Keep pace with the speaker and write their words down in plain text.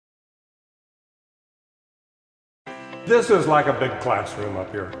This is like a big classroom up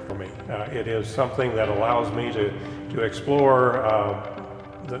here for me. It is something that allows me to explore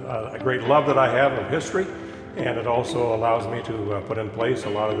a great love that I have of history, and it also allows me to put in place a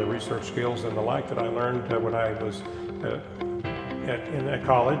lot of the research skills and the like that I learned when I was in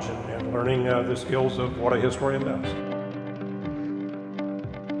college and learning the skills of what a historian does.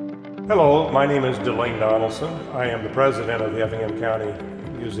 Hello, my name is Delaine Donaldson. I am the president of the Effingham County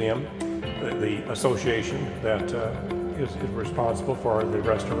Museum, the association that is responsible for the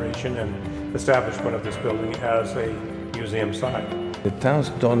restoration and establishment of this building as a museum site. The towns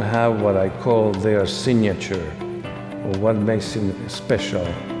don't have what I call their signature, or what makes it special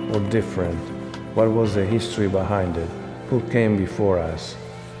or different. What was the history behind it? Who came before us?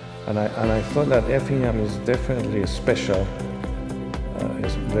 And I thought that Effingham is definitely special.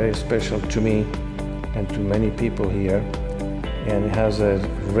 It's very special to me and to many people here, and it has a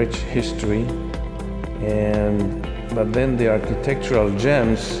rich history. But then the architectural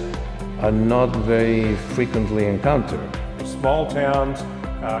gems are not very frequently encountered. Small towns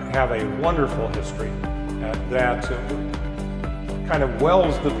have a wonderful history that kind of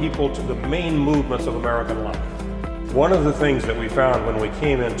wells the people to the main movements of American life. One of the things that we found when we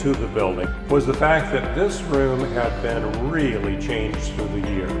came into the building was the fact that this room had been really changed through the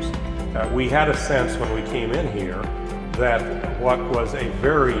years. We had a sense when we came in here that what was a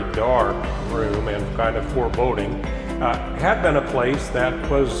very dark room and kind of foreboding had been a place that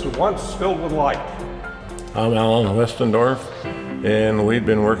was once filled with light. I'm Alan Westendorf, and we've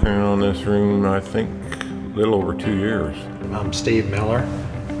been working on this room, I think, a little over 2 years. I'm Steve Miller,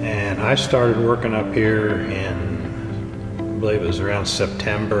 and I started working up here in, I believe it was around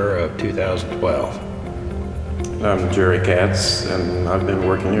September of 2012. I'm Jerry Katz, and I've been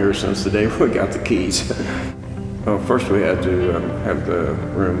working here since the day we got the keys. Well, first we had to have the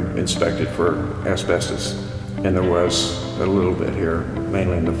room inspected for asbestos, and there was a little bit here,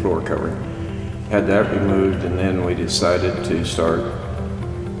 mainly in the floor covering. Had that removed, and then we decided to start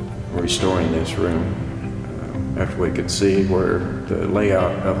restoring this room after we could see where the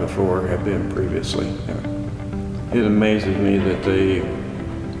layout of the floor had been previously. It amazes me that they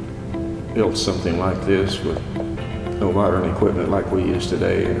built something like this with no modern equipment like we use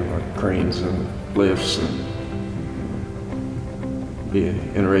today, like cranes and lifts. And it'd be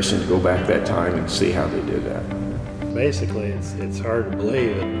interesting to go back that time and see how they did that. Basically, it's hard to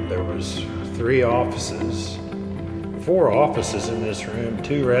believe that there was 4 offices in this room,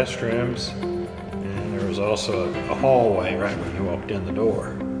 2 restrooms, and there was also a hallway right when you walked in the door,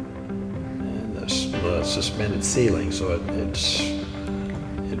 and the suspended ceiling. So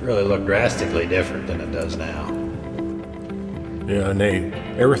it really looked drastically different than it does now. Yeah, and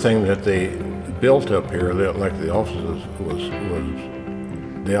everything that they built up here, like the offices, was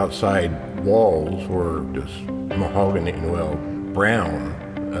the outside walls were just mahogany, well, brown,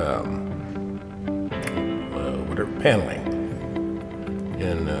 whatever, paneling,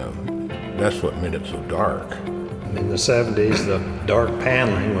 and that's what made it so dark. In the 70s, the dark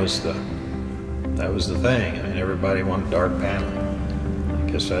paneling was the thing. I mean, everybody wanted dark paneling.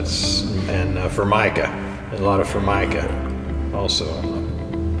 I guess that's, and Formica, a lot of Formica, also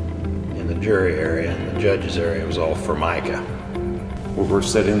in the jury area, and the judges area was all Formica. Where we're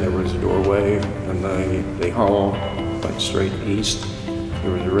sitting, there was a doorway, and the hall went straight east.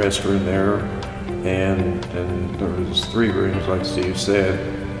 There was a restroom there, and there was 3 rooms, like Steve said.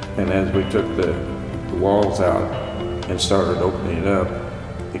 And as we took the walls out and started opening it up,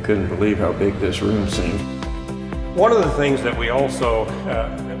 you couldn't believe how big this room seemed. One of the things that we also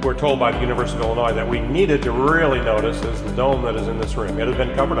were told by the University of Illinois that we needed to really notice is the dome that is in this room. It has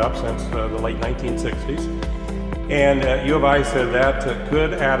been covered up since the late 1960s. And U of I said that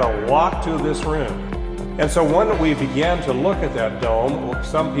could add a lot to this room. And so when we began to look at that dome,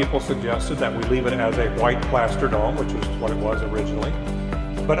 some people suggested that we leave it as a white plaster dome, which is what it was originally.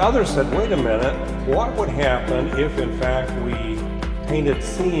 But others said, wait a minute, what would happen if in fact we painted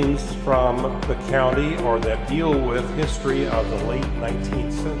scenes from the county or that deal with history of the late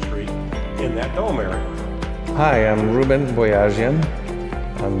 19th century in that dome area? Hi, I'm Rueben Boyajian.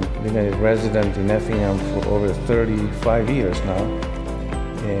 I've been a resident in Effingham for over 35 years now,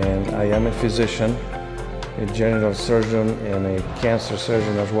 and I am a physician, a general surgeon, and a cancer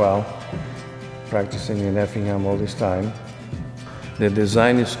surgeon as well, practicing in Effingham all this time. The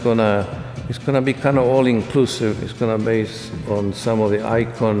design is gonna be kind of all-inclusive. It's gonna base on some of the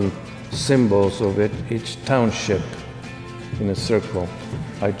icon symbols of each township in a circle.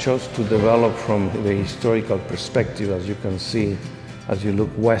 I chose to develop from the historical perspective, as you can see, as you look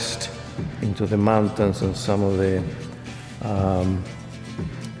west into the mountains and some of the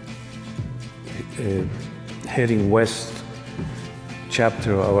heading west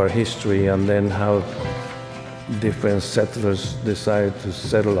chapter of our history, and then how different settlers decided to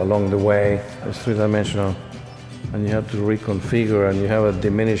settle along the way. It's three-dimensional, and you have to reconfigure, and you have a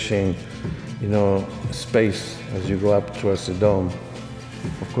diminishing, space as you go up towards the dome.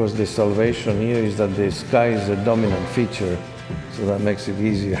 Of course, the salvation here is that the sky is a dominant feature, so that makes it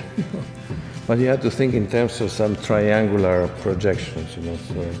easier. But you have to think in terms of some triangular projections,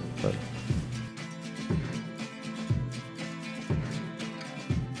 but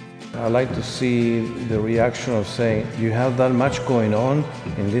I like to see the reaction of saying, you have that much going on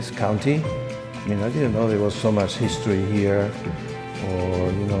in this county? I mean, I didn't know there was so much history here,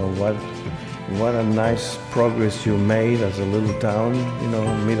 or, what a nice progress you made as a little town,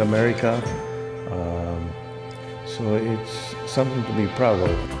 mid-America. So it's something to be proud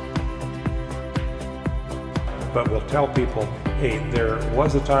of. But we'll tell people, hey, there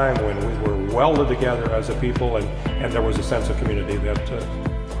was a time when we were welded together as a people, and there was a sense of community that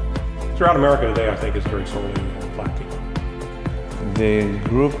throughout America today, I think, is very sorely lacking. The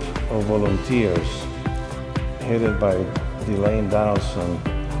group of volunteers headed by Delaine, Donaldson,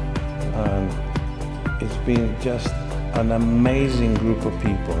 and it's been just an amazing group of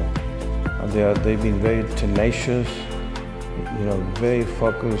people. And they've been very tenacious, very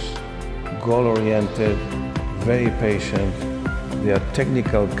focused, goal-oriented, very patient. Their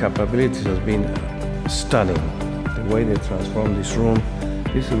technical capabilities has been stunning. The way they transformed this room,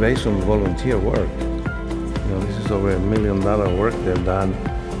 this is based on volunteer work. This is over $1 million work they've done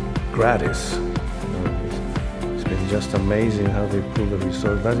gratis. It's been just amazing how they pull the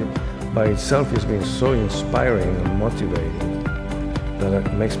resource. That by itself has been so inspiring and motivating that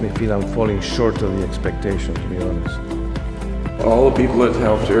it makes me feel I'm falling short of the expectation, to be honest. All the people that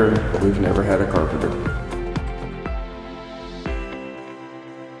helped here, we've never had a carpenter.